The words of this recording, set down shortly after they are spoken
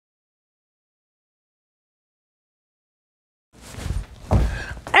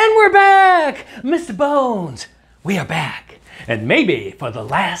And we're back! Mr. Bones, we are back. And maybe for the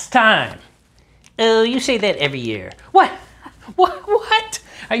last time. Oh, you say that every year. What? What?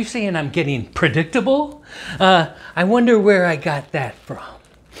 Are you saying I'm getting predictable? I wonder where I got that from.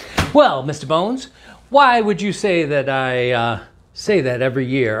 Well, Mr. Bones, why would you say that I say that every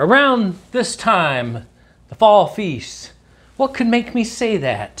year? Around this time, the fall feast, what could make me say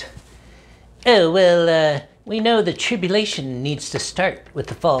that? Oh, well, we know the tribulation needs to start with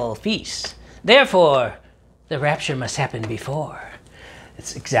the fall feast. Therefore, the rapture must happen before.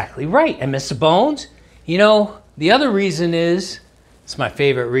 That's exactly right. And Mr. Bones, you know, the other reason is, it's my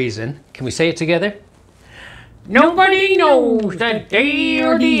favorite reason. Can we say it together? Nobody knows the day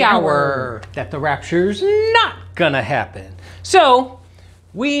or the hour that the rapture's not gonna happen. So,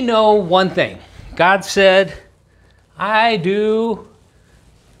 we know one thing. God said, I do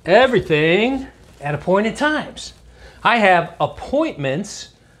everything at appointed times. I have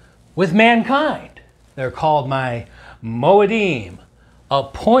appointments with mankind. They're called my Moedim,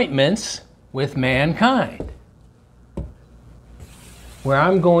 appointments with mankind, where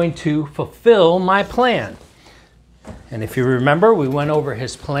I'm going to fulfill my plan. And if you remember, we went over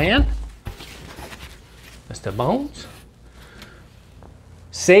his plan. Mr. Bones.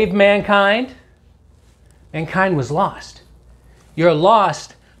 Save mankind. Mankind was lost. You're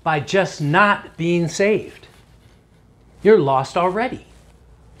lost by just not being saved. You're lost already.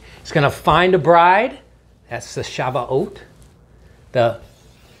 He's going to find a bride. That's the Shavuot. The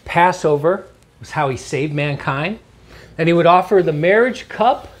Passover was how he saved mankind. And he would offer the marriage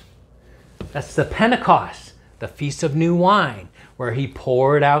cup. That's the Pentecost, the Feast of New Wine, where he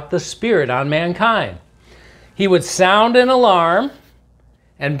poured out the Spirit on mankind. He would sound an alarm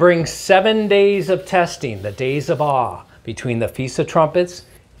and bring 7 days of testing, the days of awe, between the Feast of Trumpets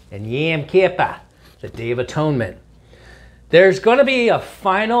and Yom Kippur, the Day of Atonement. There's going to be a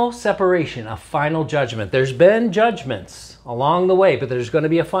final separation, a final judgment. There's been judgments along the way, but there's going to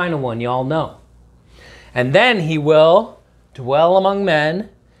be a final one, you all know. And then he will dwell among men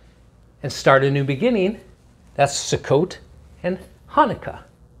and start a new beginning. That's Sukkot and Hanukkah.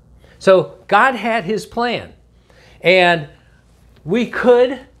 So God had his plan. And we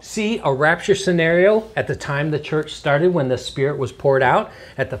could see a rapture scenario at the time the church started, when the Spirit was poured out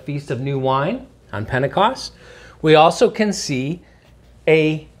at the Feast of New Wine on Pentecost. We also can see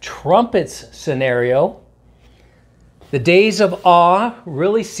a trumpets scenario. The days of awe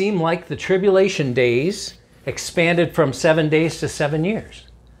really seem like the tribulation days expanded from 7 days to 7 years.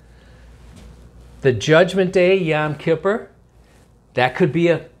 The judgment day, Yom Kippur, that could be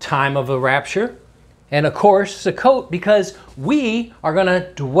a time of a rapture. And of course, Sukkot, because we are going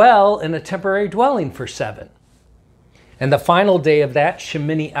to dwell in a temporary dwelling for 7. And the final day of that,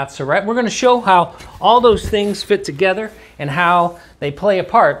 Shemini Atzeret, we're going to show how all those things fit together and how they play a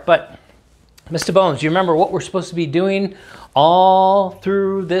part. But, Mr. Bones, do you remember what we're supposed to be doing all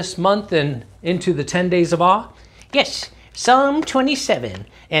through this month and into the 10 days of awe? Yes, Psalm 27,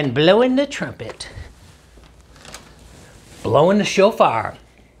 and blowing the trumpet. Blowing the shofar.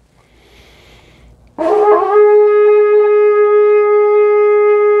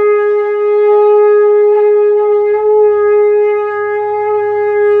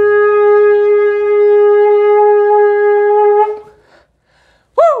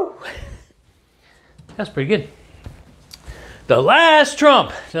 That's pretty good. The last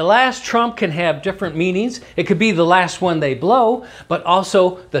trump. The last trump can have different meanings. It could be the last one they blow, but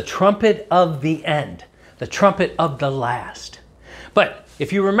also the trumpet of the end, the trumpet of the last. But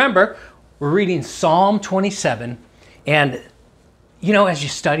if you remember, we're reading Psalm 27, and you know, as you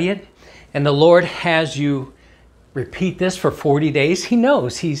study it, and the Lord has you repeat this for 40 days, he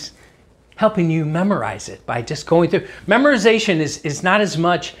knows he's helping you memorize it by just going through. Memorization is not as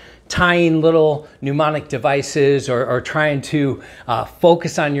much tying little mnemonic devices or trying to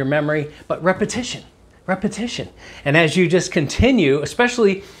focus on your memory, but repetition. And as you just continue,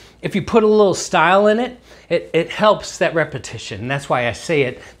 especially if you put a little style in it, it helps that repetition. And that's why I say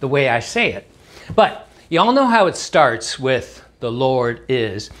it the way I say it. But you all know how it starts with the Lord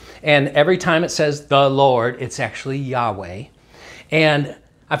is. And every time it says the Lord, it's actually Yahweh. And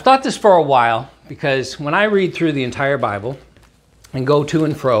I've thought this for a while, because when I read through the entire Bible and go to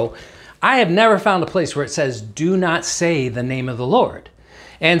and fro, I have never found a place where it says, do not say the name of the Lord.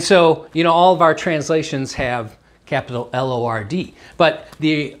 And so, you know, all of our translations have capital L-O-R-D. But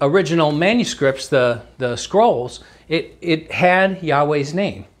the original manuscripts, the scrolls, it had Yahweh's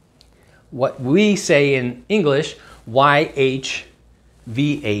name. What we say in English, Y-H-V-H.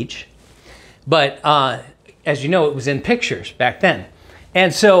 But as you know, it was in pictures back then.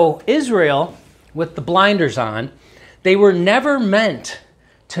 And so Israel, with the blinders on, they were never meant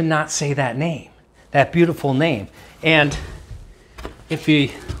to not say that name, that beautiful name. And if you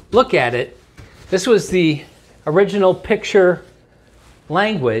look at it, this was the original picture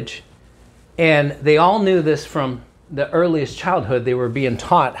language, and they all knew this from the earliest childhood. They were being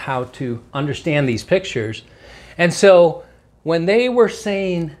taught how to understand these pictures. And so when they were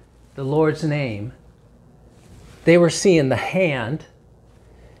saying the Lord's name, they were seeing the hand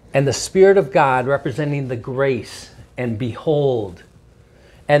and the Spirit of God representing the grace and behold,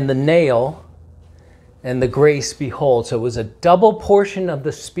 and the nail and the grace behold. So it was a double portion of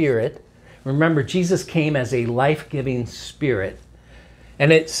the Spirit. Remember, Jesus came as a life-giving Spirit.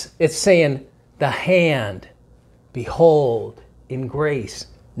 And it's saying the hand, behold, in grace,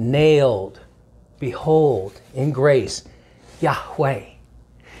 nailed, behold, in grace, Yahweh.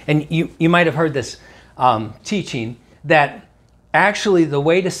 And you might have heard this teaching that actually the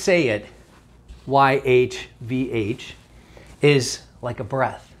way to say it, YHVH, is like a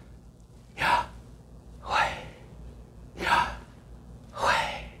breath. Yahweh, Yahweh.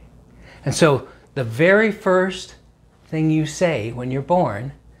 And so the very first thing you say when you're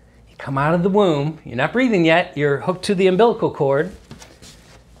born, you come out of the womb, you're not breathing yet, you're hooked to the umbilical cord,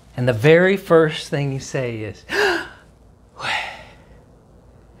 and the very first thing you say is,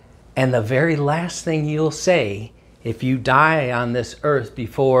 and the very last thing you'll say if you die on this earth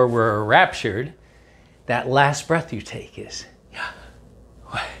before we're raptured, that last breath you take is,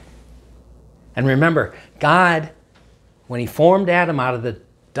 Yahweh. And remember, God, when he formed Adam out of the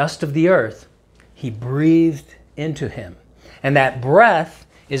dust of the earth, he breathed into him. And that breath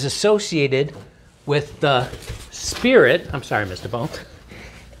is associated with the Spirit. I'm sorry, Mr. Bones.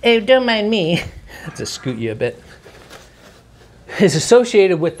 Oh, don't mind me. To scoot you a bit. Is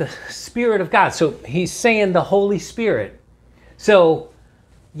associated with the Spirit of God. So he's saying the Holy Spirit. So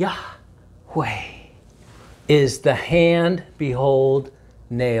Yahweh is the hand, behold,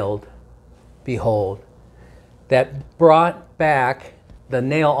 nailed, behold. That brought back, the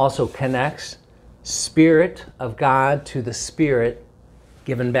nail also connects Spirit of God to the Spirit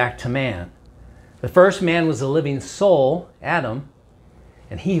given back to man. The first man was a living soul, Adam,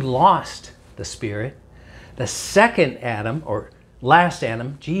 and he lost the Spirit. The second Adam, or last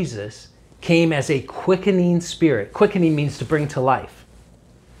Adam, Jesus, came as a quickening Spirit. Quickening means to bring to life.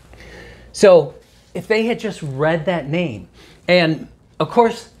 So if they had just read that name, and of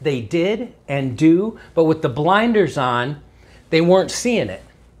course they did and do, but with the blinders on, they weren't seeing it.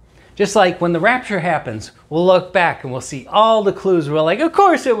 Just like when the rapture happens, we'll look back and we'll see all the clues. We're like, of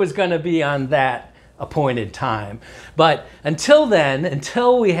course it was going to be on that appointed time. But until then,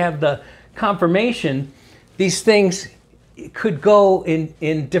 until we have the confirmation, these things could go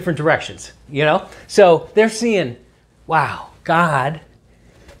in different directions, you know? So they're seeing, wow, God,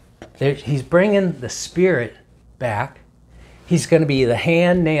 he's bringing the Spirit back. He's going to be the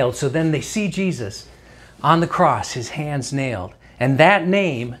hand nailed. So then they see Jesus on the cross, his hands nailed, and that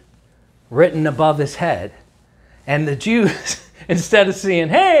name written above his head. And the Jews, instead of seeing,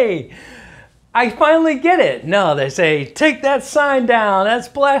 hey, I finally get it, no, they say, take that sign down, that's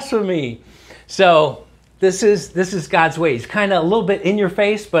blasphemy. So this is God's way. He's kind of a little bit in your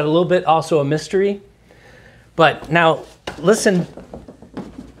face, but a little bit also a mystery. But now listen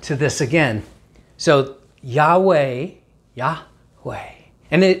to this again. So Yahweh, Yahweh.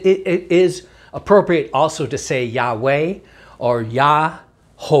 And it is appropriate also to say Yahweh or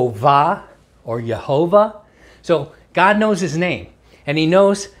Yahovah or Jehovah. So God knows his name, and he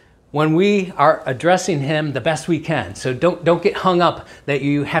knows when we are addressing him the best we can. So don't get hung up that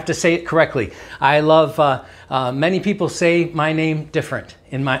you have to say it correctly. I love, many people say my name different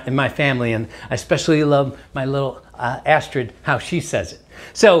in my family, and I especially love my little Astrid, how she says it.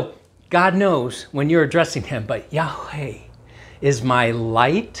 So God knows when you're addressing him, but Yahweh is my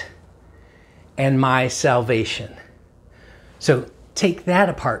light and my salvation. So take that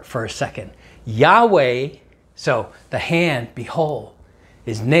apart for a second. Yahweh, so the hand, behold,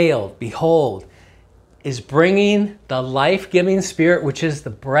 is nailed, behold, is bringing the life-giving Spirit, which is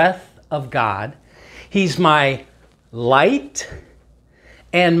the breath of God. He's my light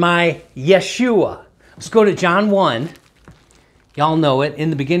and my Yeshua. Let's go to John 1. Y'all know it.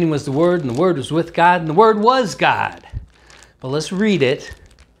 In the beginning was the Word, and the Word was with God, and the Word was God. But let's read it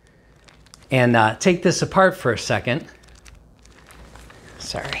and take this apart for a second.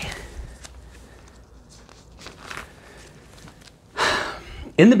 Sorry.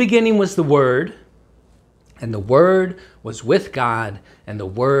 In the beginning was the Word, and the Word was with God, and the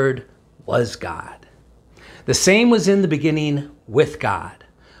Word was God. The same was in the beginning with God.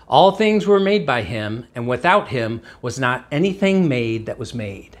 All things were made by him, and without him was not anything made that was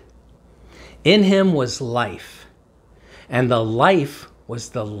made. In him was life, and the life was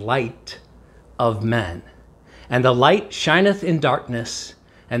the light of men. And the light shineth in darkness,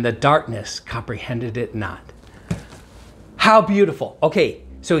 and the darkness comprehended it not. How beautiful. Okay,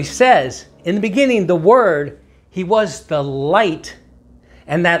 so he says, in the beginning, the Word, he was the light,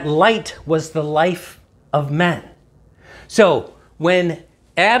 and that light was the life of men. So when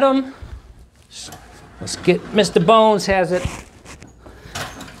Adam, let's get, Mr. Bones has it,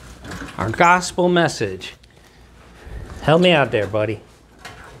 our gospel message. Help me out there, buddy.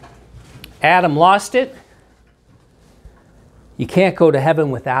 Adam lost it. You can't go to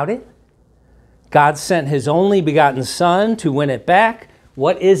heaven without it. God sent his only begotten Son to win it back.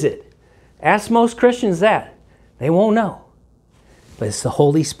 What is it? Ask most Christians that. They won't know. But it's the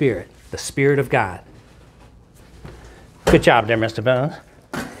Holy Spirit, the Spirit of God. Good job there, Mr. Bones.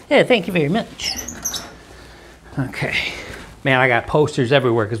 Yeah, thank you very much. Okay. Man, I got posters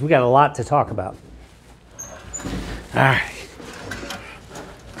everywhere because we got a lot to talk about. All right.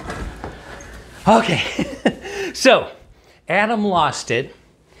 Okay. So, Adam lost it,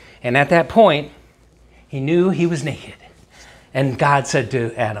 and at that point, he knew he was naked. And God said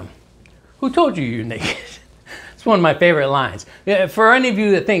to Adam, "Who told you you're naked?" It's one of my favorite lines. For any of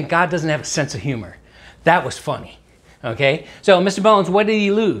you that think God doesn't have a sense of humor, that was funny. Okay? So, Mr. Bones, what did he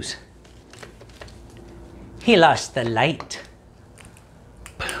lose? He lost the light.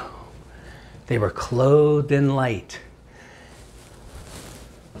 They were clothed in light.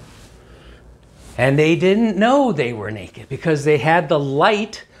 And they didn't know they were naked because they had the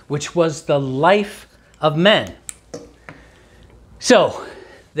light, which was the life of men. So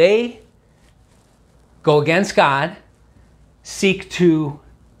they go against God, seek to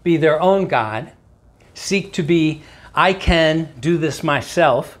be their own God, seek to be, I can do this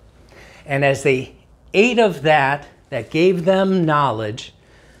myself. And as they ate of that gave them knowledge,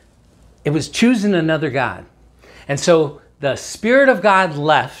 it was choosing another God. And so the Spirit of God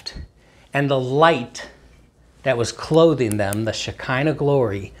left, and the light that was clothing them, the Shekinah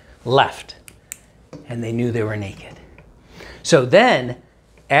glory, left. And they knew they were naked. So then,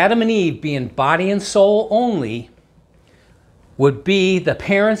 Adam and Eve, being body and soul only, would be the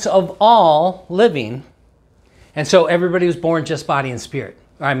parents of all living. And so everybody was born just body and spirit.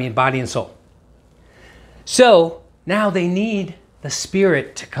 Body and soul. So now they need the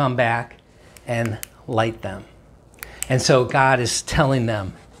Spirit to come back and light them. And so God is telling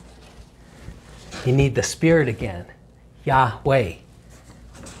them, you need the Spirit again. Yahweh.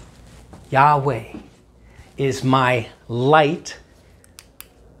 Yahweh is my light,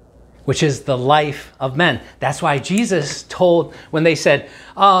 which is the life of men. That's why Jesus told, when they said,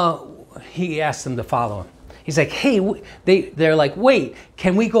 he asked them to follow him. He's like, hey, they're like, wait,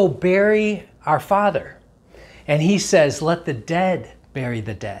 can we go bury our father? And he says, let the dead bury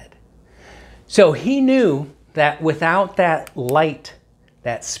the dead. So he knew that without that light,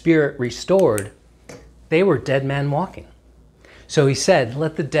 that Spirit restored, they were dead men walking. So he said,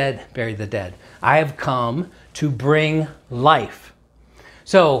 let the dead bury the dead. I have come to bring life.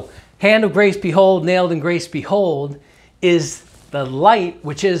 So, hand of grace, behold, nailed in grace, behold, is the light,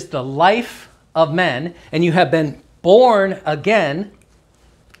 which is the life of men, and you have been born again.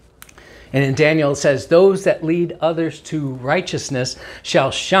 And in Daniel it says, those that lead others to righteousness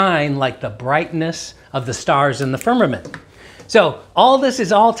shall shine like the brightness of the stars in the firmament. So all this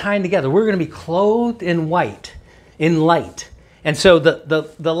is all tying together. We're going to be clothed in white, in light. And so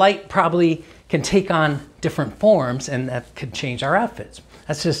the light probably can take on different forms, and that could change our outfits.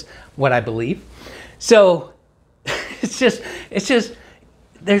 That's just what I believe. So it's just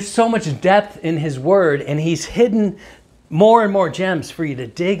there's so much depth in his word, and he's hidden more and more gems for you to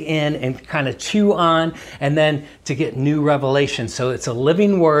dig in and kind of chew on, and then to get new revelation. So it's a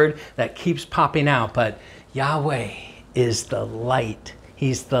living word that keeps popping out. But Yahweh is the light.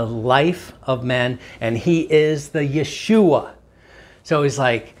 He's the life of men, and he is the Yeshua. So he's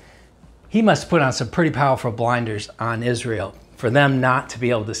like, he must put on some pretty powerful blinders on Israel for them not to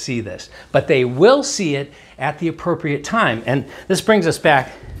be able to see this. But they will see it at the appropriate time. And this brings us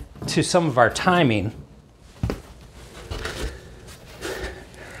back to some of our timing.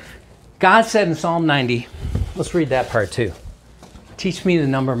 God said in Psalm 90, let's read that part too. Teach me to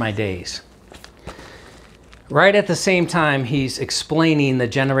number my days. Right at the same time, he's explaining the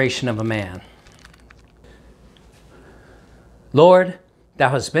generation of a man. Lord, thou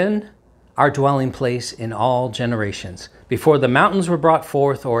hast been our dwelling place in all generations. Before the mountains were brought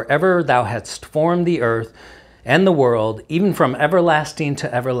forth, or ever thou hadst formed the earth and the world, even from everlasting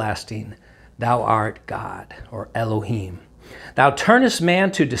to everlasting, thou art God, or Elohim. Thou turnest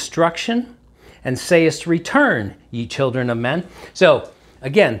man to destruction, and sayest, return, ye children of men. So,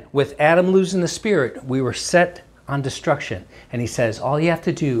 again, with Adam losing the Spirit, we were set on destruction. And he says, all you have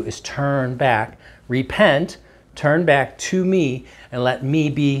to do is turn back, repent, turn back to me, and let me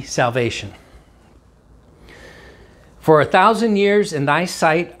be salvation. For 1,000 years in thy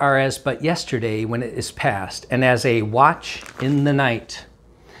sight are as but yesterday when it is past, and as a watch in the night.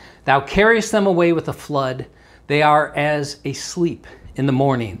 Thou carriest them away with a flood. They are as a sleep in the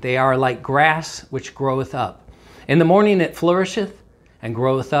morning. They are like grass which groweth up. In the morning it flourisheth and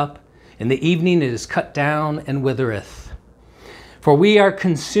groweth up. In the evening it is cut down and withereth. For we are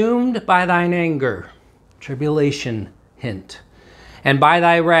consumed by thine anger, tribulation hint, and by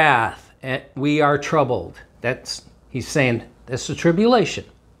thy wrath we are troubled. He's saying that's the tribulation.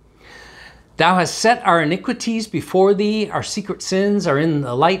 Thou hast set our iniquities before thee. Our secret sins are in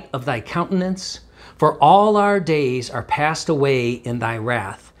the light of thy countenance. For all our days are passed away in thy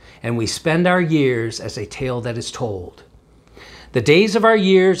wrath, and we spend our years as a tale that is told. The days of our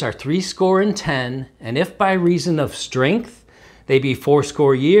years are 70, and if by reason of strength they be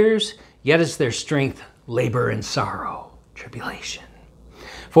 80 years, yet is their strength labor and sorrow, tribulation.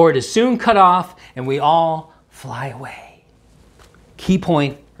 For it is soon cut off, and we all fly away. Key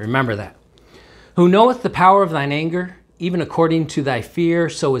point, remember that. Who knoweth the power of thine anger, even according to thy fear,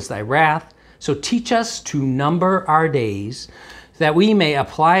 so is thy wrath. So teach us to number our days, that we may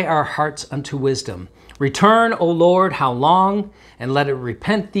apply our hearts unto wisdom. Return, O Lord, how long? And let it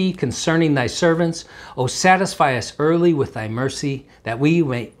repent thee concerning thy servants. O satisfy us early with thy mercy, that we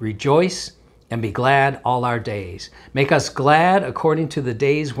may rejoice and be glad all our days. Make us glad according to the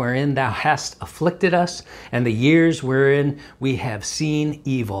days wherein thou hast afflicted us, and the years wherein we have seen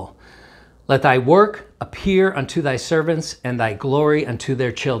evil. Let thy work appear unto thy servants, and thy glory unto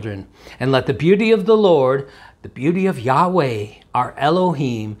their children. And let the beauty of the Lord, the beauty of Yahweh, our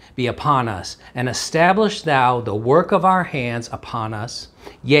Elohim, be upon us. And establish thou the work of our hands upon us.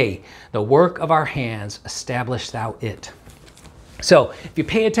 Yea, the work of our hands, establish thou it. So if you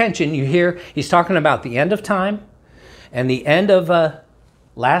pay attention, you hear he's talking about the end of time and the end of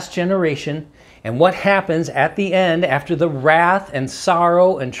last generation, and what happens at the end after the wrath and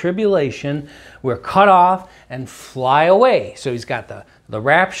sorrow and tribulation. We're cut off and fly away. So he's got the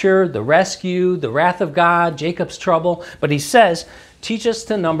rapture, the rescue, the wrath of God, Jacob's trouble. But he says, teach us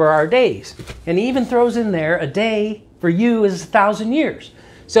to number our days. And he even throws in there, a day for you is 1,000 years.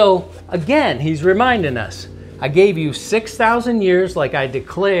 So again, he's reminding us, I gave you 6,000 years like I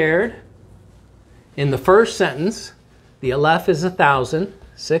declared in the first sentence. The Aleph is 1,000,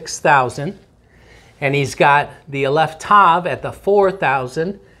 6,000. And he's got the Aleph Tav at the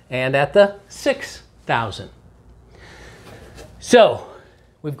 4,000 and at the 6,000. So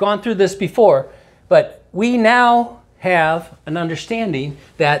we've gone through this before, but we now have an understanding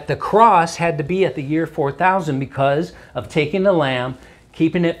that the cross had to be at the year 4,000 because of taking the lamb,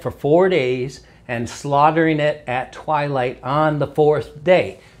 keeping it for 4 days, and slaughtering it at twilight on the 4th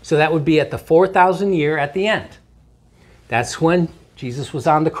day. So that would be at the 4,000 year at the end. That's when Jesus was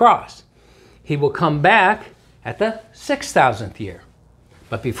on the cross. He will come back at the 6,000th year.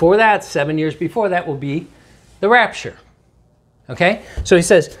 But before that, 7 years before that, will be the rapture. Okay? So he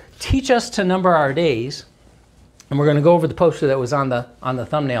says, teach us to number our days. And we're going to go over the poster that was on the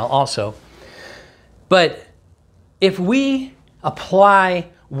thumbnail also. But if we apply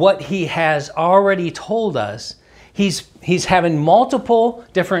what he has already told us, he's having multiple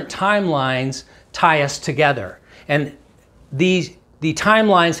different timelines tie us together. And the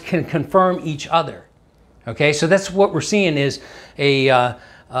timelines can confirm each other. Okay, so that's what we're seeing is a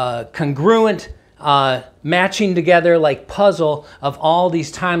congruent matching together like puzzle of all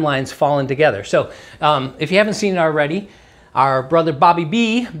these timelines falling together. So if you haven't seen it already, our brother Bob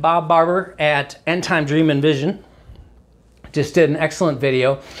Barber at End Time Dream and Vision, just did an excellent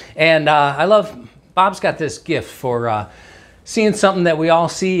video. And I love, Bob's got this gift for seeing something that we all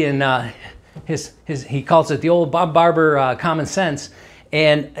see in he calls it the old Bob Barber common sense.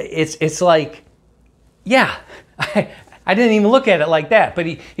 And it's like, yeah, I didn't even look at it like that, but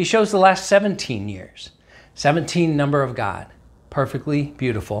he shows the last 17 years, 17 number of God, perfectly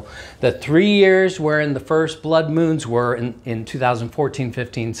beautiful. The 3 years wherein the first blood moons were in 2014,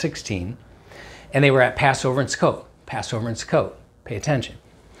 15, 16, and they were at Passover and Sukkot. Passover and Sukkot, pay attention.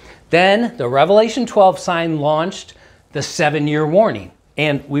 Then the Revelation 12 sign launched the 7-year warning.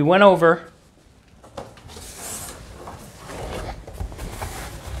 And we went over,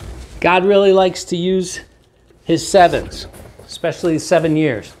 God really likes to use his sevens, especially 7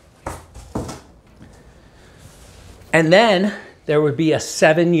 years. And then there would be a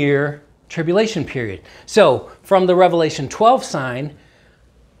 7-year tribulation period. So from the Revelation 12 sign,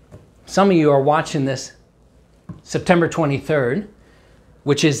 some of you are watching this September 23rd.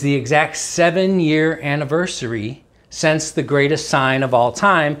 which is the exact 7-year anniversary since the greatest sign of all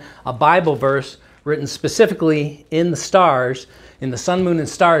time, a Bible verse written specifically in the stars, in the sun, moon, and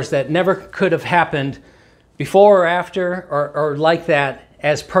stars, that never could have happened before or after or like that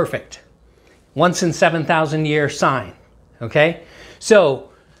as perfect. Once in 7,000 year sign, okay? So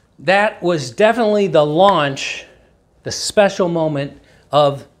that was definitely the launch, the special moment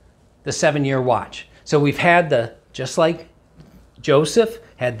of the 7-year watch. So we've had just like Joseph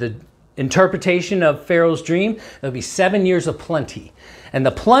had the interpretation of Pharaoh's dream, there'll be 7 years of plenty. And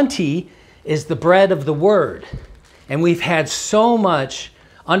the plenty is the bread of the word. And we've had so much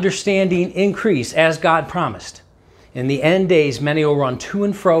understanding increase as God promised. In the end days, many will run to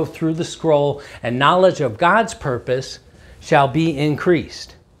and fro through the scroll, and knowledge of God's purpose shall be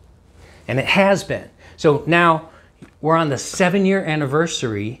increased. And it has been. So now we're on the 7-year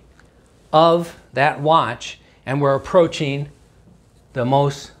anniversary of that watch, and we're approaching the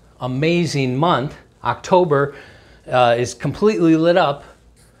most amazing month. October is completely lit up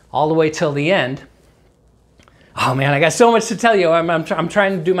all the way till the end. Oh man, I got so much to tell you. I'm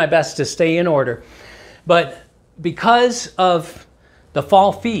trying to do my best to stay in order. But because of the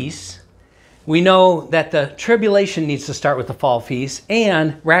fall feasts, we know that the tribulation needs to start with the fall feast,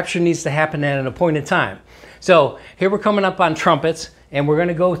 and rapture needs to happen at an appointed time. So here we're coming up on trumpets, and we're going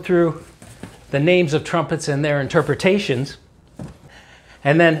to go through the names of trumpets and their interpretations.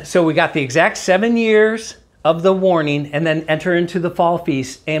 And then, so we got the exact 7 years of the warning, and then enter into the fall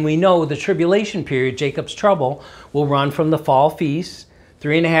feast. And we know the tribulation period, Jacob's trouble, will run from the fall feast,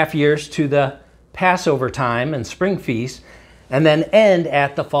 3.5 years, to the Passover time and spring feast, and then end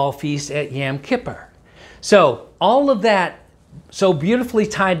at the fall feast at Yom Kippur. So all of that so beautifully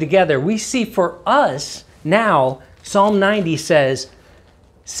tied together, we see for us now, Psalm 90 says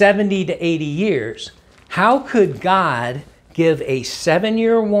 70 to 80 years. How could God give a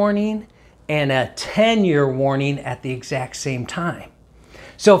 7-year warning and a 10-year warning at the exact same time?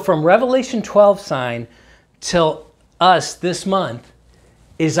 So from Revelation 12 sign till us this month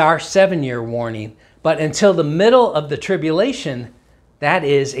is our 7-year warning. But until the middle of the tribulation, that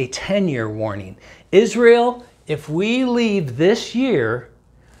is a 10-year warning. Israel, if we leave this year,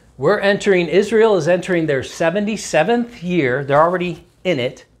 Israel is entering their 77th year. They're already in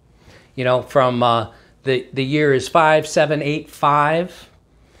it. You know, from the year is 5785.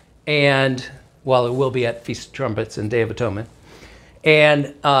 And, well, it will be at Feast of Trumpets and Day of Atonement.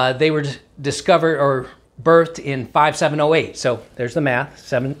 And they were discovered or birthed in 5708. So there's the math,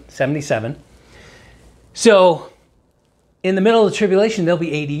 77. So in the middle of the tribulation, there'll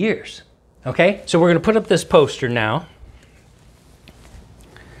be 80 years. Okay? So we're going to put up this poster now.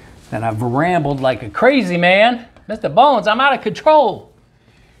 And I've rambled like a crazy man. Mr. Bones, I'm out of control.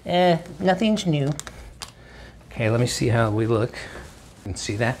 Nothing's new. Okay, let me see how we look. You can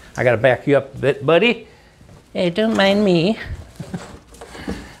see that. I got to back you up a bit, buddy. Hey, don't mind me.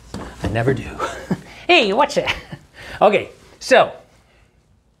 I never do. Hey, what's that? Okay, so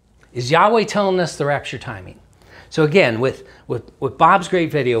is Yahweh telling us the rapture timing? So again, with Bob's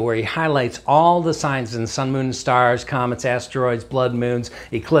great video where he highlights all the signs in the sun, moon, and stars, comets, asteroids, blood moons,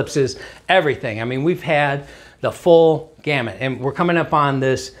 eclipses, everything. I mean, we've had the full gamut. And we're coming up on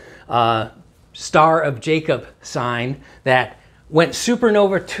this Star of Jacob sign that went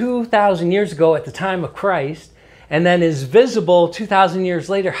supernova 2,000 years ago at the time of Christ, and then is visible 2,000 years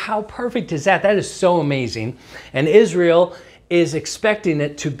later. How perfect is that? That is so amazing. And Israel is expecting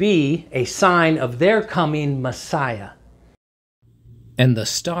it to be a sign of their coming Messiah. And the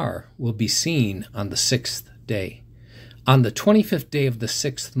star will be seen on the 6th day, on the 25th day of the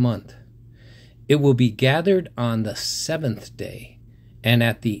 6th month. It will be gathered on the 7th day, and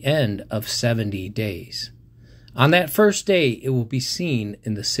at the end of 70 days. On that first day it will be seen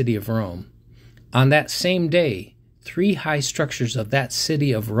in the city of Rome. On that same day, 3 high structures of that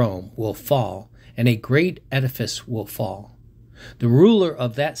city of Rome will fall, and a great edifice will fall. The ruler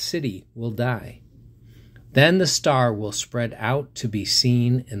of that city will die. Then the star will spread out to be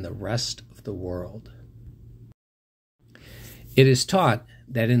seen in the rest of the world. It is taught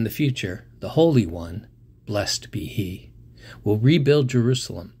that in the future, the Holy One, blessed be He, will rebuild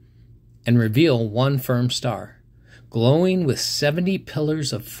Jerusalem and reveal one firm star, glowing with 70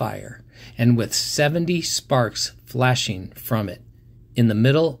 pillars of fire and with 70 sparks flashing from it in the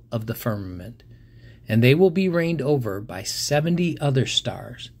middle of the firmament. And they will be reigned over by 70 other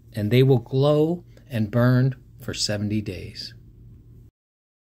stars, and they will glow and burn for 70 days.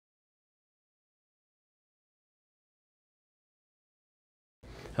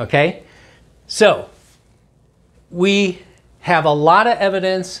 Okay? So, we have a lot of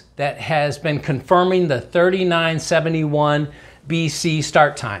evidence that has been confirming the 3971 BC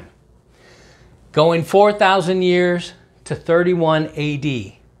start time. Going 4,000 years to 31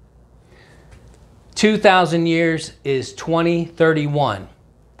 AD. 2,000 years is 2031.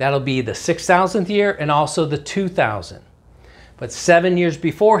 That'll be the 6,000th year and also the 2,000. But 7 years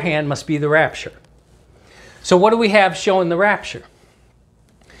beforehand must be the rapture. So what do we have showing the rapture?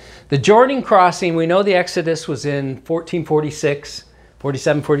 The Jordan crossing, we know the Exodus was in 1446,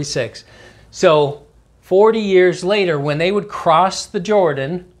 47, 46. So 40 years later, when they would cross the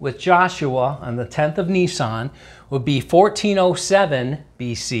Jordan with Joshua on the 10th of Nisan, would be 1407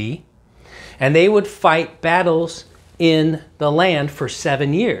 BC. And they would fight battles in the land for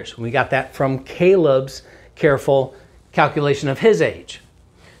 7 years. We got that from Caleb's careful calculation of his age.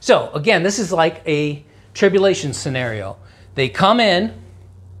 So again, this is like a tribulation scenario. They come in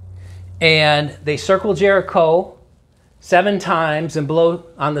and they circle Jericho 7 times and blow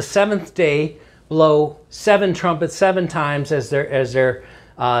on the 7th day, blow 7 trumpets 7 times as they're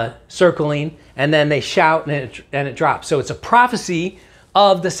circling, and then they shout and it drops. So it's a prophecy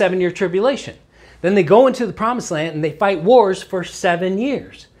of the 7-year tribulation. Then they go into the promised land and they fight wars for 7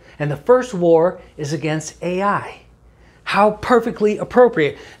 years. And the first war is against AI. How perfectly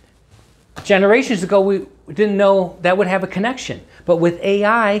appropriate. Generations ago, we didn't know that would have a connection. But with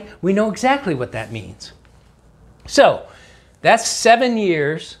AI, we know exactly what that means. So that's 7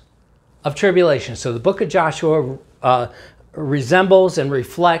 years of tribulation. So the book of Joshua resembles and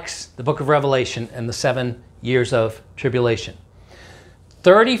reflects the book of Revelation and the 7 years of tribulation.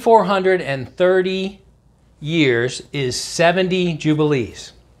 3,430 years is 70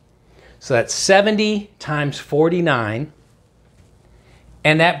 Jubilees. So that's 70 times 49.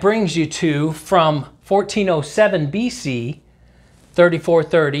 And that brings you to, from 1407 BC,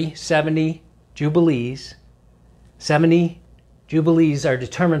 3430, 70 Jubilees. 70 Jubilees are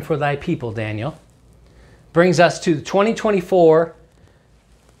determined for thy people, Daniel. Brings us to the 2024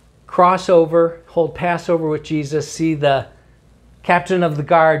 crossover, hold Passover with Jesus, see the captain of the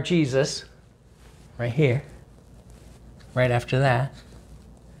guard, Jesus, right here, right after that.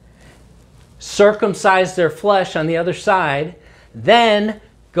 Circumcise their flesh on the other side, then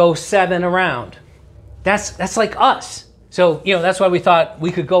go 7 around. That's like us. So, that's why we thought we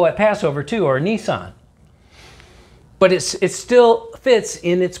could go at Passover too, or Nisan. But it still fits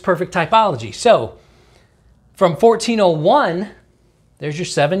in its perfect typology. So, from 1401, there's your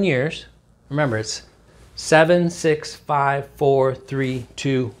 7 years. Remember, it's 7, 6, 5, 4, 3,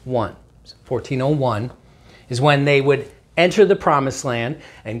 2, 1. 1401 is when they would enter the promised land,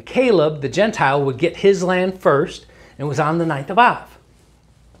 and Caleb, the Gentile, would get his land first, and it was on the 9th of Av.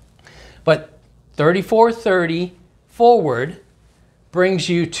 But 3430 forward brings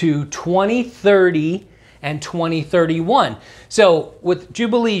you to 2030 and 2031. So with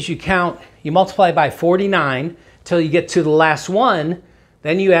Jubilees, you multiply by 49 till you get to the last one,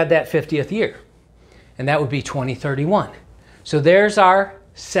 then you add that 50th year. And that would be 2031. So there's our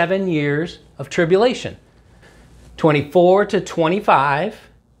 7 years of tribulation. 24 to 25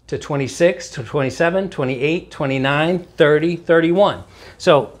 to 26 to 27, 28, 29, 30, 31.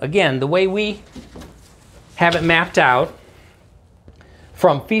 So again, the way we have it mapped out,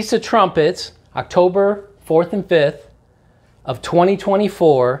 from Feast of Trumpets, October 4th and 5th of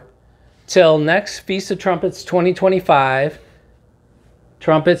 2024, till next Feast of Trumpets 2025,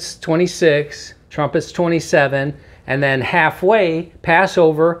 Trumpets 26, Trumpets 27, and then halfway,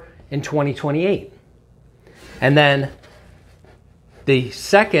 Passover in 2028. And then the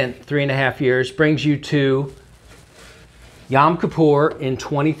second 3.5 years brings you to Yom Kippur in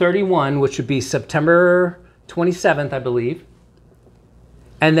 2031, which would be September 27th, I believe.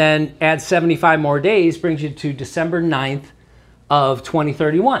 And then add 75 more days, brings you to December 9th of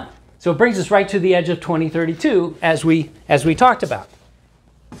 2031. So it brings us right to the edge of 2032, as we talked about.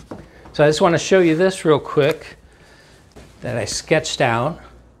 So I just want to show you this real quick that I sketched out.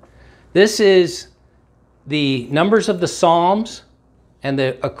 This is the numbers of the Psalms and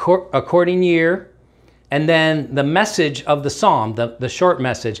the according year, and then the message of the Psalm, the short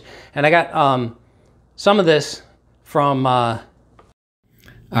message. And I got some of this from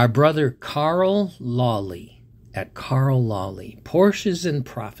our brother Carl Lawley at Carl Lawley, Porsches and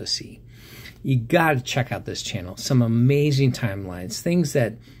Prophecy. You got to check out this channel. Some amazing timelines, things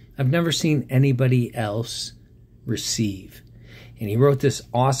that I've never seen anybody else receive. And he wrote this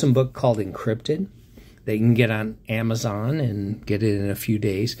awesome book called Encrypted that you can get on Amazon and get it in a few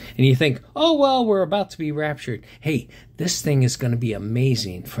days. And you think, oh, well, we're about to be raptured. Hey, this thing is going to be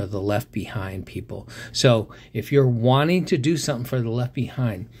amazing for the Left Behind people. So if you're wanting to do something for the Left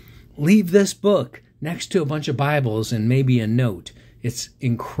Behind, leave this book next to a bunch of Bibles and maybe a note. It's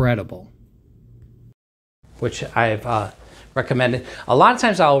incredible. Which I've recommend it. A lot of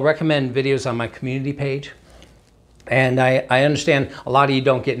times I'll recommend videos on my community page. And I understand a lot of you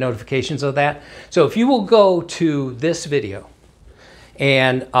don't get notifications of that. So if you will go to this video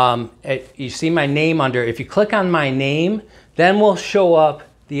and you see my name under, if you click on my name, then we'll show up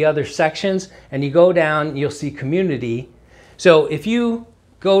the other sections, and you go down, you'll see community. So if you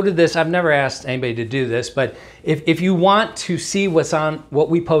go to this, I've never asked anybody to do this, but if you want to see what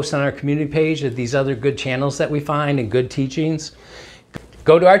we post on our community page of these other good channels that we find and good teachings,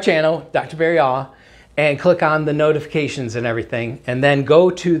 go to our channel, Dr. Barry Awe, and click on the notifications and everything, and then go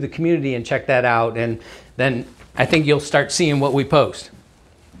to the community and check that out, and then I think you'll start seeing what we post.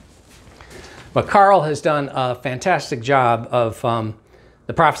 But Carl has done a fantastic job of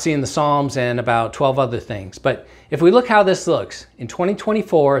the prophecy in the Psalms and about 12 other things. But if we look how this looks, in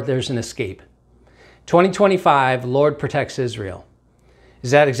 2024, there's an escape. 2025, Lord protects Israel.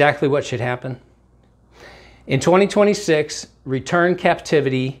 Is that exactly what should happen? In 2026, return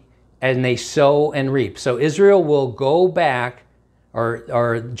captivity, and they sow and reap. So Israel will go back,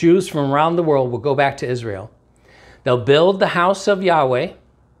 or Jews from around the world will go back to Israel. They'll build the house of Yahweh.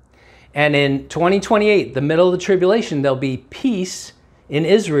 And in 2028, the middle of the tribulation, there'll be peace in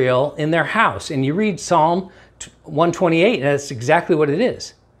Israel in their house. And you read Psalm 128, and that's exactly what it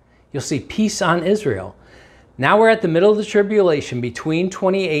is. You'll see peace on Israel. Now we're at the middle of the tribulation between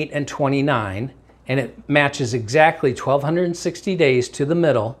 28 and 29, and it matches exactly 1,260 days to the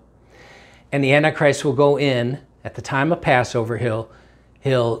middle. And the Antichrist will go in at the time of Passover.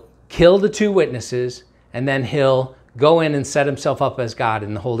 He'll kill the two witnesses, and then he'll go in and set himself up as God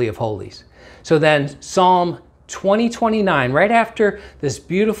in the Holy of Holies. So then Psalm 2029, right after this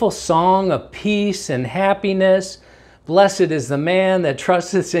beautiful song of peace and happiness, blessed is the man that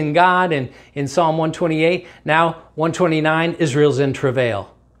trusteth in God, and in Psalm 128, now 129, Israel's in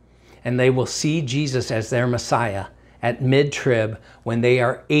travail. And they will see Jesus as their Messiah at mid-trib when they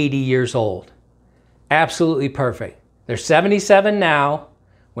are 80 years old. Absolutely perfect. They're 77 now,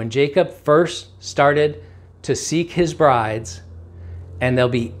 when Jacob first started to seek his brides, and they'll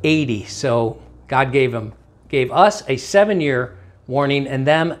be 80. So God gave us a 7-year warning and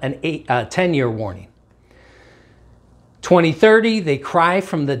them a 10-year warning. 2030, they cry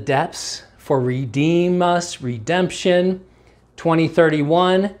from the depths for redeem us, redemption.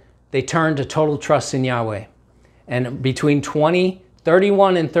 2031, they turn to total trust in Yahweh. And between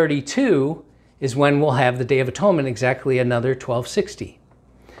 2031 and 32 is when we'll have the Day of Atonement, exactly another 1260.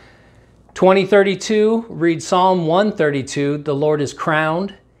 2032, read Psalm 132, the Lord is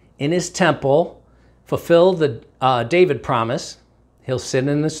crowned in his temple, fulfill the David promise. He'll sit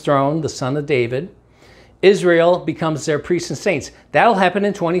in his throne, the son of David. Israel becomes their priests and saints. That'll happen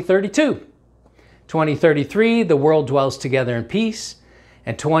in 2032. 2033, the world dwells together in peace.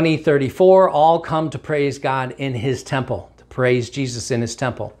 And 2034, all come to praise God in his temple, to praise Jesus in his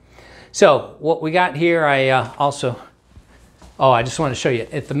temple. So what we got here, I just want to show you.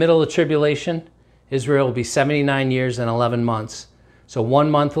 At the middle of the tribulation, Israel will be 79 years and 11 months. So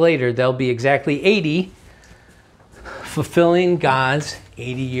 1 month later, they'll be exactly 80, fulfilling God's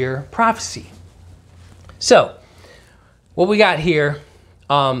 80-year prophecy. So what we got here,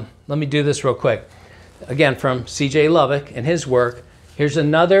 let me do this real quick. Again, from C.J. Lubbock and his work, here's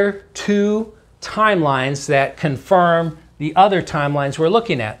another 2 timelines that confirm the other timelines we're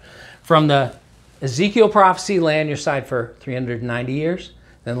looking at. From the Ezekiel prophecy, lay on your side for 390 years,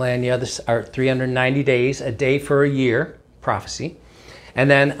 then lay on the other side, 390 days, a day for a year, prophecy. And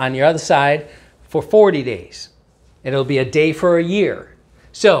then on your other side for 40 days. It'll be a day for a year.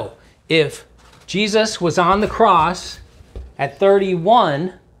 So if Jesus was on the cross at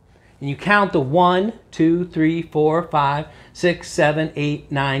 31, and you count the 1, 2, 3, 4, 5, 6, 7,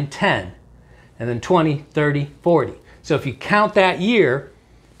 8, 9, 10, and then 20, 30, 40. So if you count that year,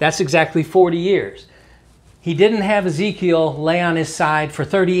 that's exactly 40 years. He didn't have Ezekiel lay on his side for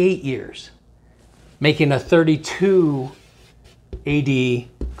 38 years, making a 32 AD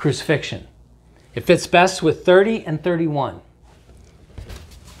crucifixion. It fits best with 30 and 31.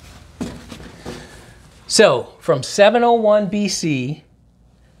 So from 701 BC,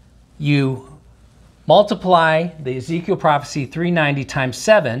 you multiply the Ezekiel prophecy 390 times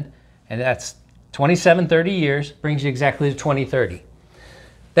 7, and that's 2730 years, brings you exactly to 2030.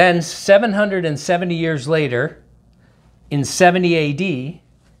 Then 770 years later, in 70 AD,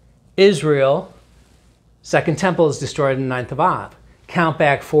 Israel, Second Temple is destroyed in the 9th of Av. Count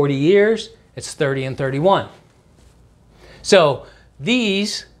back 40 years, it's 30 and 31. So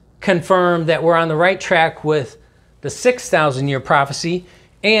these confirm that we're on the right track with the 6,000-year prophecy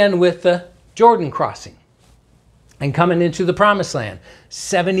and with the Jordan crossing and coming into the Promised Land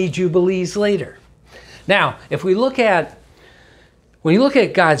 70 Jubilees later. Now, if we look at When you look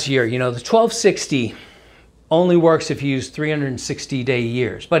at God's year, the 1260 only works if you use 360-day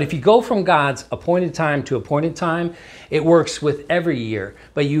years. But if you go from God's appointed time to appointed time, it works with every year.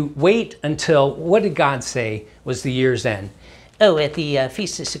 But you wait until, what did God say was the year's end? Oh, at the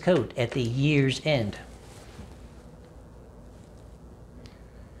Feast of Sukkot, at the year's end.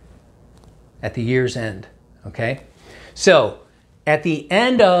 At the year's end, okay? So, at the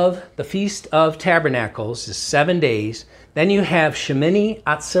end of the Feast of Tabernacles is 7 days. Then you have Shemini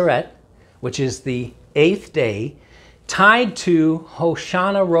Atzeret, which is the 8th day, tied to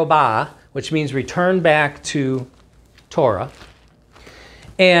Hoshana Rabbah, which means return back to Torah.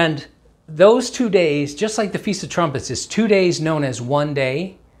 And those 2 days, just like the Feast of Trumpets, is 2 days known as one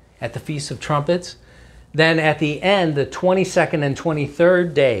day at the Feast of Trumpets. Then at the end, the 22nd and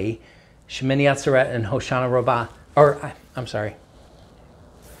 23rd day, Shemini Atzeret and Hoshana Rabbah,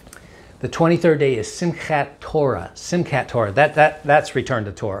 the 23rd day is Simchat Torah. Simchat Torah. That's return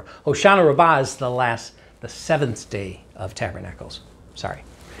to Torah. Hoshana Rabbah is the 7th day of Tabernacles. Sorry.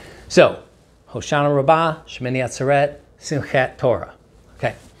 So, Hoshana Rabbah, Shemini Atzeret, Simchat Torah.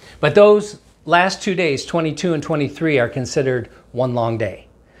 Okay. But those last 2 days, 22 and 23, are considered one long day.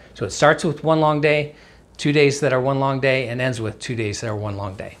 So it starts with one long day, 2 days that are one long day, and ends with 2 days that are one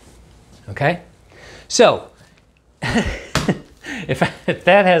long day. Okay? So, if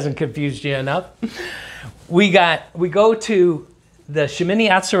that hasn't confused you enough, we go to the Shemini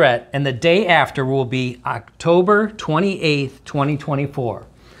Atzeret, and the day after will be October 28th, 2024.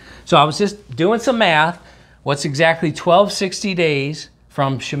 So I was just doing some math. What's exactly 1260 days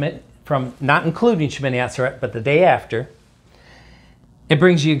from not including Shemini Atzeret, but the day after? It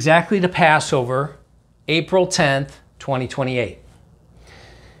brings you exactly to Passover, April 10th, 2028.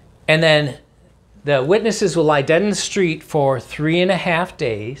 And then the witnesses will lie dead in the street for 3.5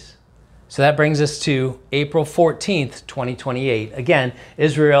 days. So that brings us to April 14th, 2028. Again,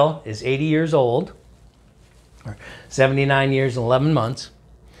 Israel is 80 years old, or 79 years and 11 months.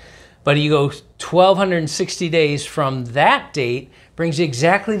 But you go 1,260 days from that date, brings you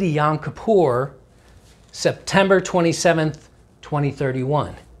exactly to Yom Kippur, September 27th,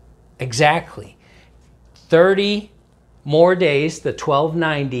 2031. Exactly. 30 more days, the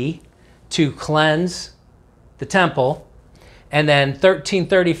 1290, to cleanse the temple, and then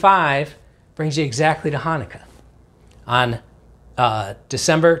 1335 brings you exactly to Hanukkah on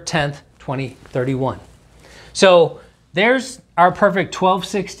December 10th, 2031. So there's our perfect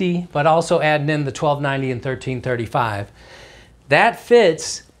 1260, but also adding in the 1290 and 1335. That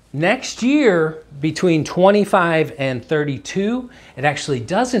fits next year between 25 and 32. It actually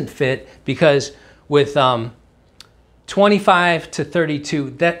doesn't fit because with 25 to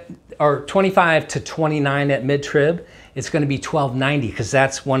 32, or 25 to 29 at mid-trib, it's going to be 1290 because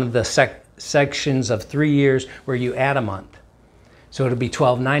that's one of the sections of 3 years where you add a month. So it'll be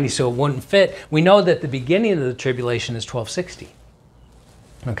 1290, so it wouldn't fit. We know that the beginning of the tribulation is 1260.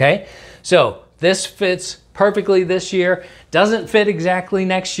 Okay? So this fits perfectly this year. Doesn't fit exactly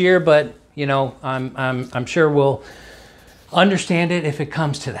next year, but I'm sure we'll understand it if it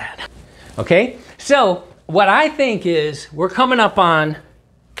comes to that. Okay? So what I think is we're coming up on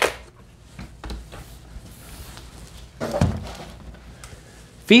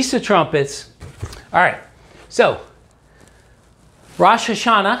Feast of Trumpets. All right, so Rosh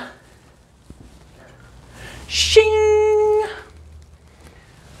Hashanah. Shing!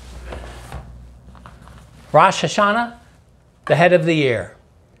 Rosh Hashanah, the head of the year.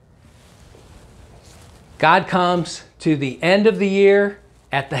 God comes to the end of the year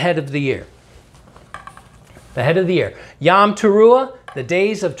at the head of the year. The head of the year. Yom Teruah, the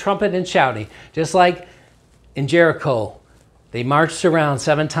days of trumpet and shouting. Just like in Jericho, they marched around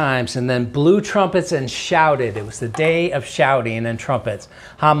 7 times and then blew trumpets and shouted. It was the day of shouting and trumpets.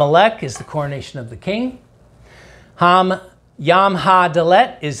 Hamelech is the coronation of the king. Yom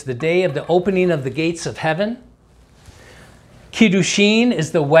HaDalet is the day of the opening of the gates of heaven. Kiddushin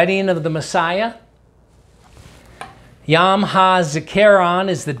is the wedding of the Messiah. Yom HaZikaron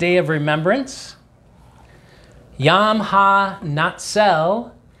is the day of remembrance. Yom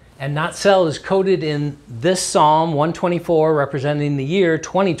HaNatzel, and Natzel is coded in this Psalm 124, representing the year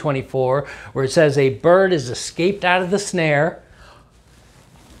 2024, where it says, a bird is escaped out of the snare.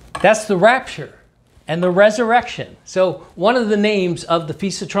 That's the rapture and the resurrection. So one of the names of the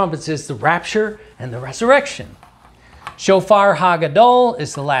Feast of Trumpets is the rapture and the resurrection. Shofar HaGadol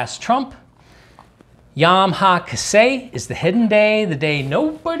is the last trump. Yom HaKaseh is the hidden day, the day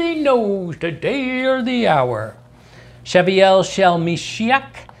nobody knows the day or the hour. Sheviel Shel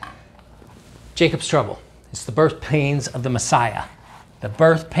Mishiach, Jacob's trouble. It's the birth pains of the Messiah. The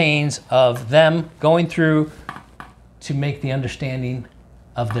birth pains of them going through to make the understanding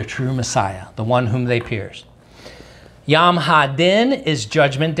of the true Messiah, the one whom they pierced. Yom Hadin is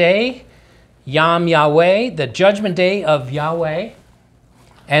Judgment Day. Yom Yahweh, the Judgment Day of Yahweh.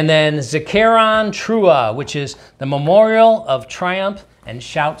 And then Zikaron Trua, which is the memorial of triumph and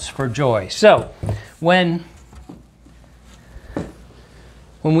shouts for joy. So when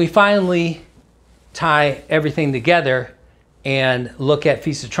we finally tie everything together and look at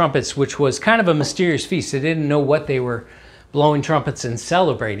Feast of Trumpets, which was kind of a mysterious feast. They didn't know what they were blowing trumpets and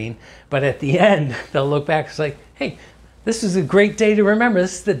celebrating. But at the end, they'll look back, it's like, hey, this is a great day to remember.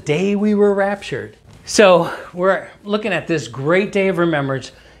 This is the day we were raptured. So we're looking at this great day of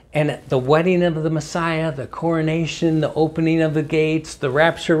remembrance and the wedding of the Messiah, the coronation, the opening of the gates, the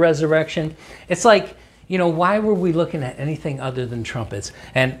rapture, resurrection. It's like, you know, why were we looking at anything other than trumpets?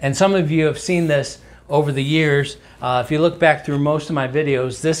 And some of you have seen this over the years. If you look back through most of my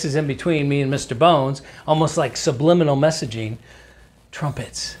videos, this is in between me and Mr. Bones, almost like subliminal messaging.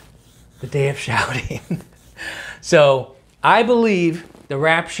 Trumpets, the day of shouting. So I believe the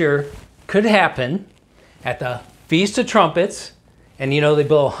rapture could happen at the Feast of Trumpets. And you know, they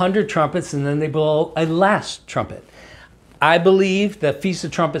blow 100 trumpets and then they blow a last trumpet. I believe the Feast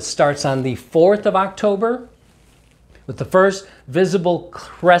of Trumpets starts on the 4th of October with the first visible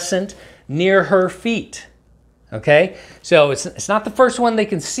crescent near her feet. Okay, so it's not the first one they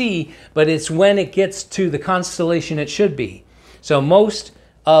can see, but it's when it gets to the constellation it should be. So most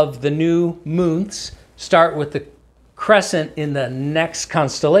of the new moons start with the crescent in the next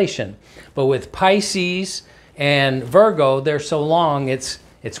constellation. But with Pisces and Virgo, they're so long, it's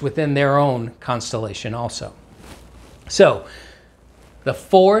within their own constellation also. So the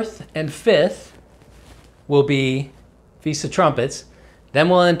 4th and 5th will be Feast of Trumpets. Then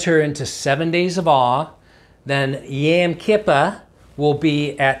we'll enter into 7 days of awe. Then Yom Kippur will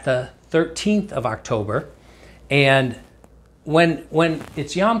be at the 13th of October. And when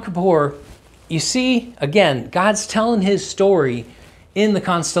it's Yom Kippur, you see, again, God's telling his story in the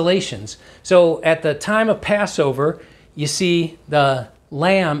constellations. So at the time of Passover, you see the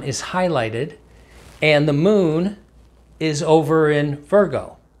lamb is highlighted and the moon is over in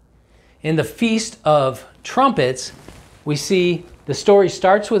Virgo. In the Feast of Trumpets, we see the story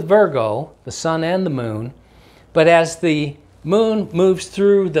starts with Virgo, the sun and the moon, but as the moon moves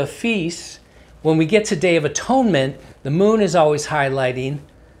through the feasts, when we get to Day of Atonement, the moon is always highlighting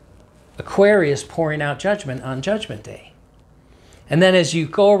Aquarius pouring out judgment on Judgment Day. And then as you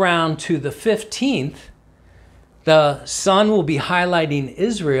go around to the 15th, the sun will be highlighting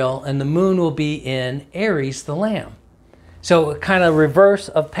Israel and the moon will be in Aries, the lamb. So a kind of reverse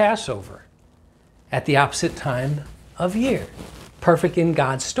of Passover at the opposite time of year. Perfect in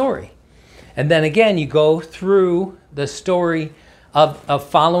God's story. And then again, you go through the story of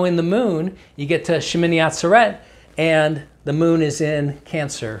following the moon. You get to Shemini Atzeret and the moon is in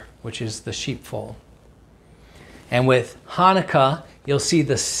Cancer, which is the sheepfold. And with Hanukkah, you'll see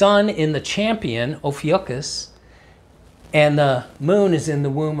the sun in the champion, Ophiuchus, and the moon is in the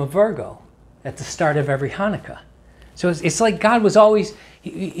womb of Virgo at the start of every Hanukkah. So it's like God was always,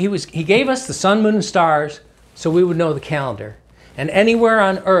 he gave us the sun, moon, and stars so we would know the calendar. And anywhere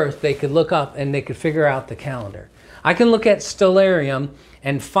on earth they could look up and they could figure out the calendar. I can look at Stellarium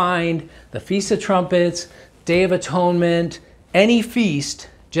and find the Feast of Trumpets, Day of Atonement, any feast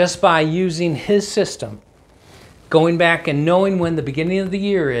just by using his system. Going back and knowing when the beginning of the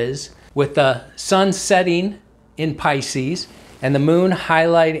year is, with the sun setting in Pisces and the moon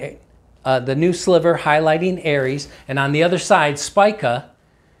highlighting, the new sliver highlighting Aries, and on the other side, Spica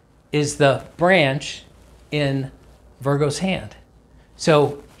is the branch in Virgo's hand.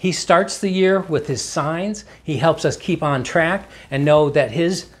 So he starts the year with his signs. He helps us keep on track and know that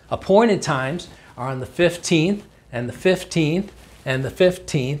his appointed times are on the 15th and the 15th and the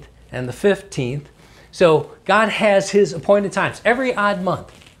 15th and the 15th. So God has his appointed times every odd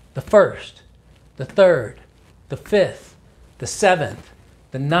month. The 1st, the 3rd, the 5th, the 7th,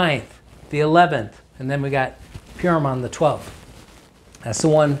 the 9th, the 11th, and then we got Purim on the 12th. That's the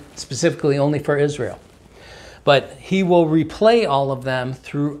one specifically only for Israel. But he will replay all of them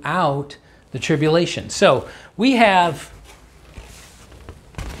throughout the tribulation. So we have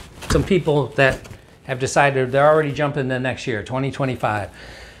some people that have decided they're already jumping to next year, 2025.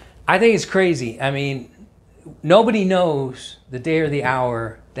 I think it's crazy. I mean, nobody knows the day or the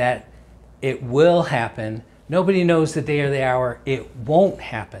hour that it will happen. Nobody knows the day or the hour it won't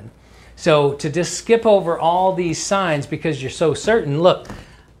happen. So to just skip over all these signs because you're so certain, look,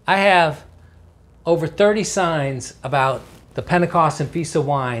 I have over 30 signs about the Pentecost and Feast of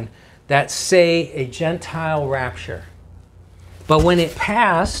Wine that say a Gentile rapture. But when it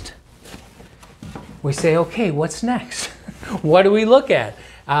passed, we say, okay, what's next? What do we look at?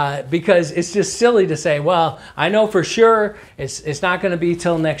 Because it's just silly to say, well, I know for sure it's not going to be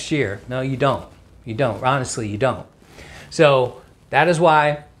till next year. No, you don't. You don't. Honestly, you don't. So that is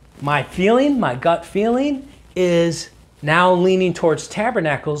why my feeling, my gut feeling, is now leaning towards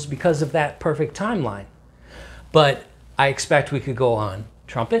tabernacles because of that perfect timeline. But I expect we could go on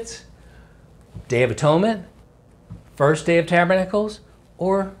trumpets, Day of Atonement, first day of tabernacles,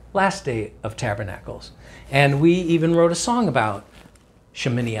 or last day of tabernacles. And we even wrote a song about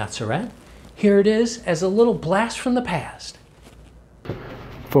Shemini Atzeret. Here it is as a little blast from the past.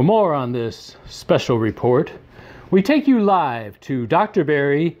 For more on this special report, we take you live to Dr.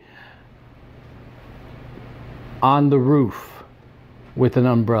 Barry on the roof with an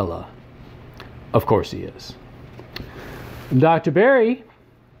umbrella. Of course he is. Dr. Barry?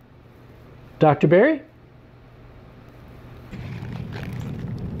 Dr. Barry?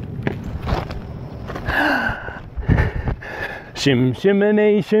 Shim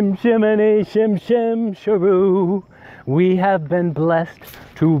shiminy, shim shiminy, shim shim sharoo. We have been blessed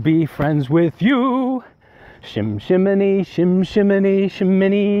to be friends with you. Shim shiminy, shim shiminy,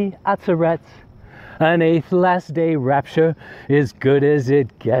 shimini atzeret. An 8th last day rapture is good as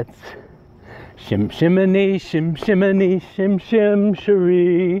it gets. Shim shiminy, shim shiminy, shim shim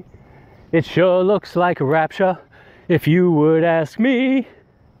sharee. It sure looks like rapture, if you would ask me.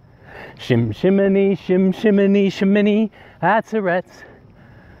 Shim shiminy, shim shiminy, shimini atzeret.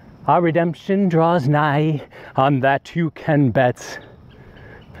 Our redemption draws nigh, on that you can bet.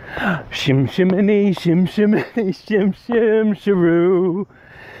 Shim shiminy, shim shiminy, shim shim sharoo.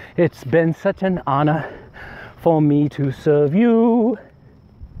 It's been such an honor for me to serve you.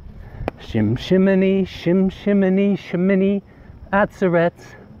 Shim shiminy, shim shiminy, shimini atzeret.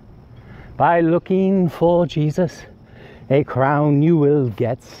 By looking for Jesus, a crown you will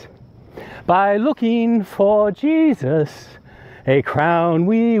get. By looking for Jesus, a crown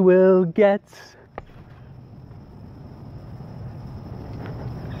we will get.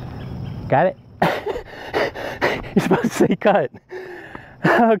 Got it? You're supposed to say cut.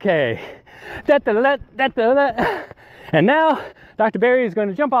 Okay. And now, Dr. Barry is going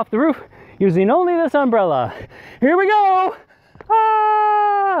to jump off the roof using only this umbrella. Here we go!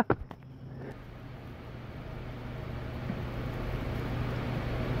 Ah!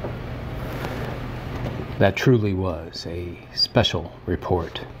 That truly was a special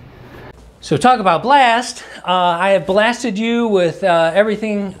report. So talk about blast. I have blasted you with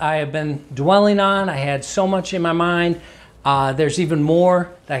everything I have been dwelling on. I had so much in my mind. There's even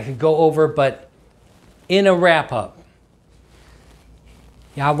more that I could go over, but in a wrap-up,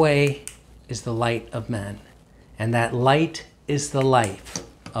 Yahweh is the light of men, and that light is the life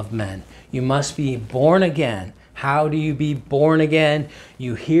of men. You must be born again. How do you be born again?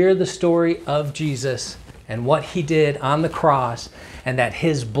 You hear the story of Jesus and what he did on the cross, and that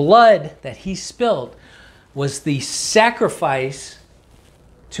his blood that he spilled was the sacrifice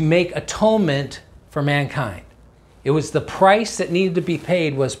to make atonement for mankind. It was the price that needed to be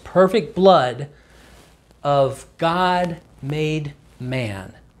paid, was perfect blood of God made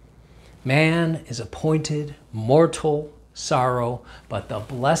man. Man is appointed mortal sorrow, but the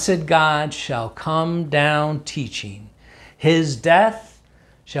blessed God shall come down teaching. His death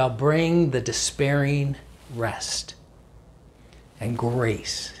shall bring the despairing rest and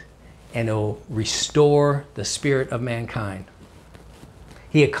grace, and it will restore the spirit of mankind.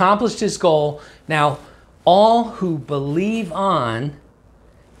 He accomplished his goal. Now, all who believe on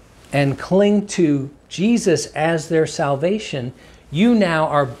and cling to Jesus as their salvation, you now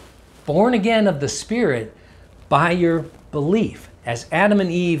are born again of the Spirit by your belief. As Adam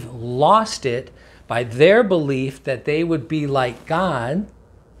and Eve lost it by their belief that they would be like God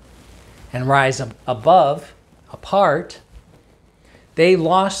and rise above, apart, they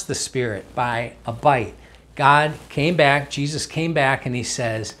lost the Spirit by a bite. God came back, Jesus came back, and he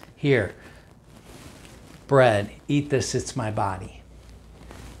says, here, bread, eat this, it's my body.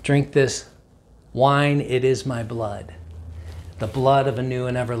 Drink this wine, it is my blood. The blood of a new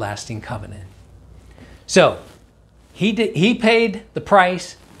and everlasting covenant. So, he paid the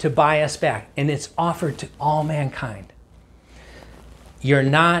price to buy us back, and it's offered to all mankind. You're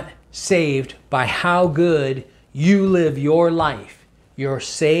not saved by how good you live your life. You're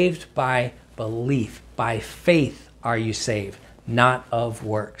saved by belief. By faith are you saved, not of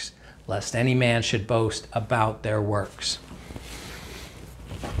works, lest any man should boast about their works.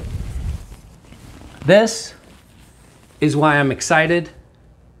 This is why I'm excited,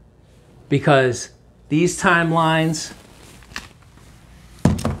 because these timelines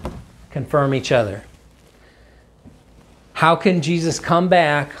confirm each other. How can Jesus come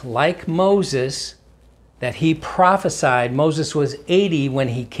back like Moses that he prophesied. Moses was 80 when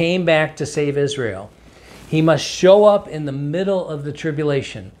he came back to save Israel. He must show up in the middle of the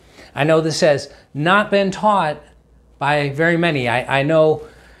tribulation. I know this has not been taught by very many. I know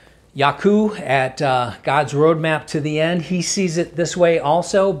Yaku at God's Roadmap to the End, he sees it this way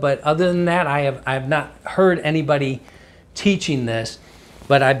also, but other than that, I have not heard anybody teaching this.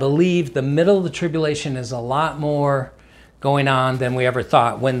 But I believe the middle of the tribulation is a lot more going on than we ever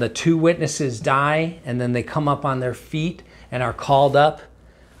thought. When the two witnesses die and then they come up on their feet and are called up.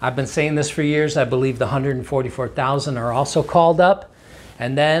 I've been saying this for years. I believe the 144,000 are also called up.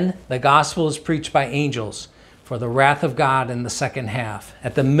 And then the gospel is preached by angels for the wrath of God in the second half.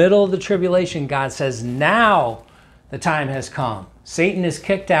 At the middle of the tribulation, God says, now the time has come. Satan is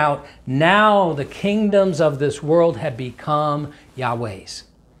kicked out. Now the kingdoms of this world have become Yahweh's.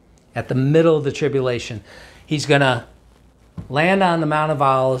 At the middle of the tribulation, he's going to land on the Mount of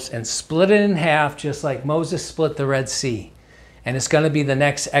Olives and split it in half, just like Moses split the Red Sea. And it's going to be the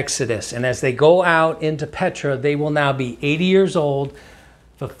next Exodus. And as they go out into Petra, they will now be 80 years old,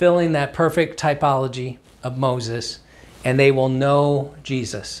 fulfilling that perfect typology of Moses, and they will know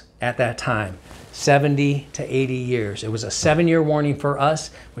Jesus at that time, 70 to 80 years. It was a 7-year warning for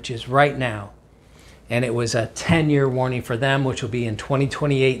us, which is right now. And it was a 10-year warning for them, which will be in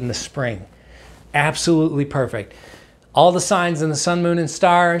 2028 in the spring. Absolutely perfect. All the signs in the sun, moon, and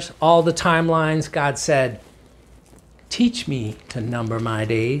stars, all the timelines, God said, teach me to number my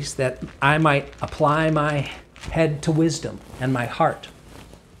days that I might apply my head to wisdom and my heart.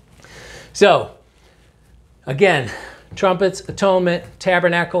 So, again, trumpets, atonement,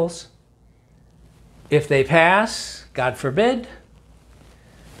 tabernacles. If they pass, God forbid,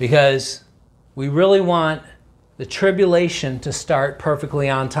 because we really want the tribulation to start perfectly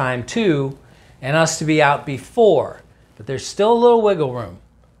on time too, and us to be out before. But there's still a little wiggle room.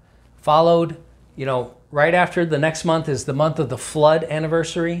 Followed, right after the next month is the month of the flood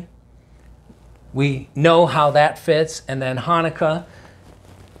anniversary. We know how that fits. And then Hanukkah.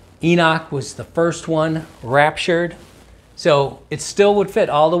 Enoch was the first one raptured. So it still would fit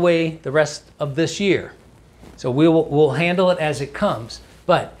all the way the rest of this year. So we'll handle it as it comes.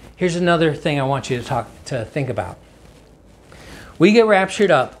 But here's another thing I want you to think about. We get raptured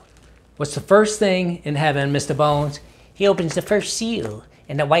up. What's the first thing in heaven, Mr. Bones? He opens the first seal,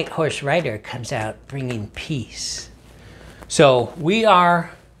 and the white horse rider comes out bringing peace. So we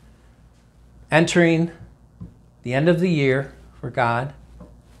are entering the end of the year for God.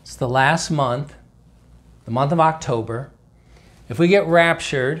 It's the last month, the month of October. If we get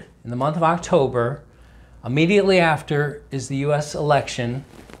raptured in the month of October, immediately after is the U.S. election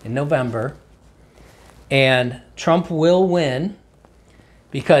in November, and Trump will win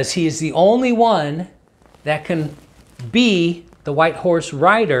because he is the only one that can be the white horse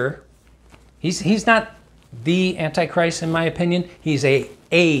rider. He's not the Antichrist, in my opinion. He's a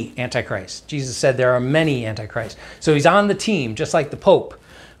Antichrist. Jesus said there are many Antichrists. So he's on the team, just like the Pope.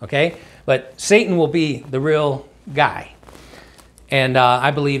 Okay? But Satan will be the real guy. And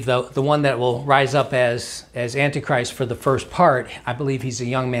I believe the one that will rise up as Antichrist for the first part, I believe he's a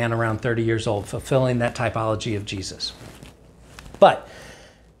young man around 30 years old, fulfilling that typology of Jesus. But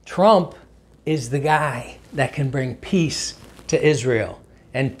Trump is the guy that can bring peace to Israel.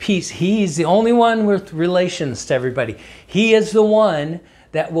 And peace, he's the only one with relations to everybody. He is the one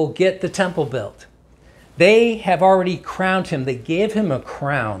that will get the temple built. They have already crowned him. They gave him a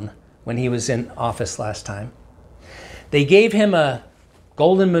crown when he was in office last time. They gave him a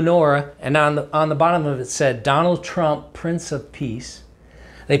golden menorah, and on the bottom of it said, Donald Trump, Prince of Peace.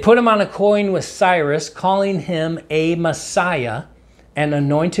 They put him on a coin with Cyrus, calling him a Messiah, an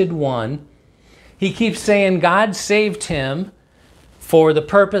anointed one. He keeps saying God saved him for the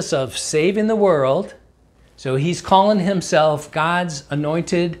purpose of saving the world. So he's calling himself God's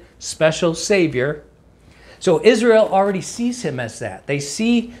anointed special savior. So Israel already sees him as that. They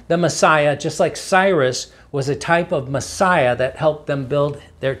see the Messiah, just like Cyrus was a type of Messiah that helped them build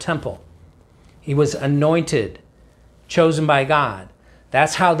their temple. He was anointed, chosen by God.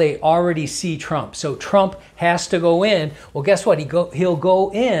 That's how they already see Trump. So Trump has to go in. Well, guess what? He'll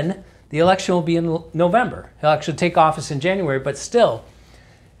go in. The election will be in November. He'll actually take office in January, but still,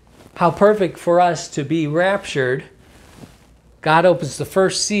 how perfect for us to be raptured. God opens the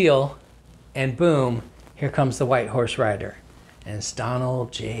first seal, and boom, here comes the white horse rider. And it's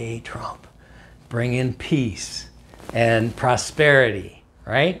Donald J. Trump, bringing peace and prosperity,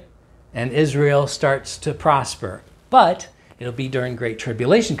 right? And Israel starts to prosper. But it'll be during Great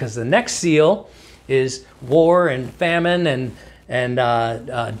Tribulation, because the next seal is war and famine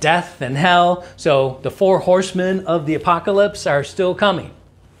and death and hell. So the 4 horsemen of the apocalypse are still coming.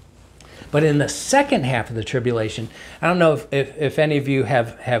 But in the second half of the tribulation, I don't know if any of you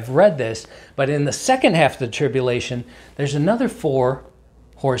have read this, but in the second half of the tribulation, there's another 4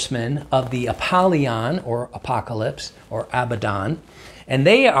 horsemen of the Apollyon, or Apocalypse, or Abaddon. And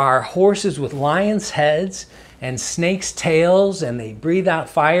they are horses with lions' heads and snakes' tails, and they breathe out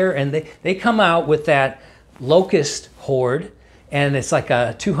fire, and they come out with that locust horde, and it's like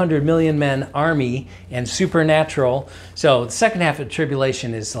a 200 million men army and supernatural. So the second half of the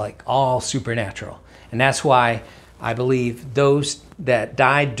tribulation is like all supernatural. And that's why I believe those that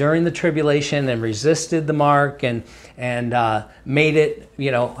died during the tribulation and resisted the mark and made it,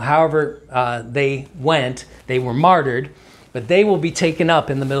 however they went, they were martyred, but they will be taken up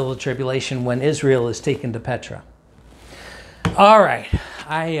in the middle of the tribulation when Israel is taken to Petra. All right.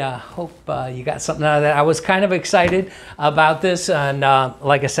 I hope you got something out of that. I was kind of excited about this, and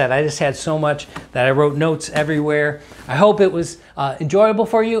like I said, I just had so much that I wrote notes everywhere. I hope it was enjoyable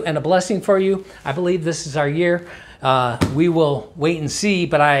for you and a blessing for you. I believe this is our year. We will wait and see,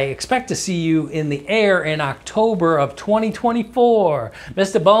 but I expect to see you in the air in October of 2024.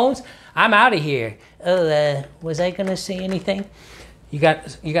 Mr. Bones, I'm out of here. Oh, was I going to say anything? You got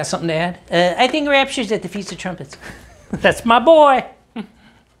something to add? I think Rapture's at the Feast of Trumpets. That's my boy.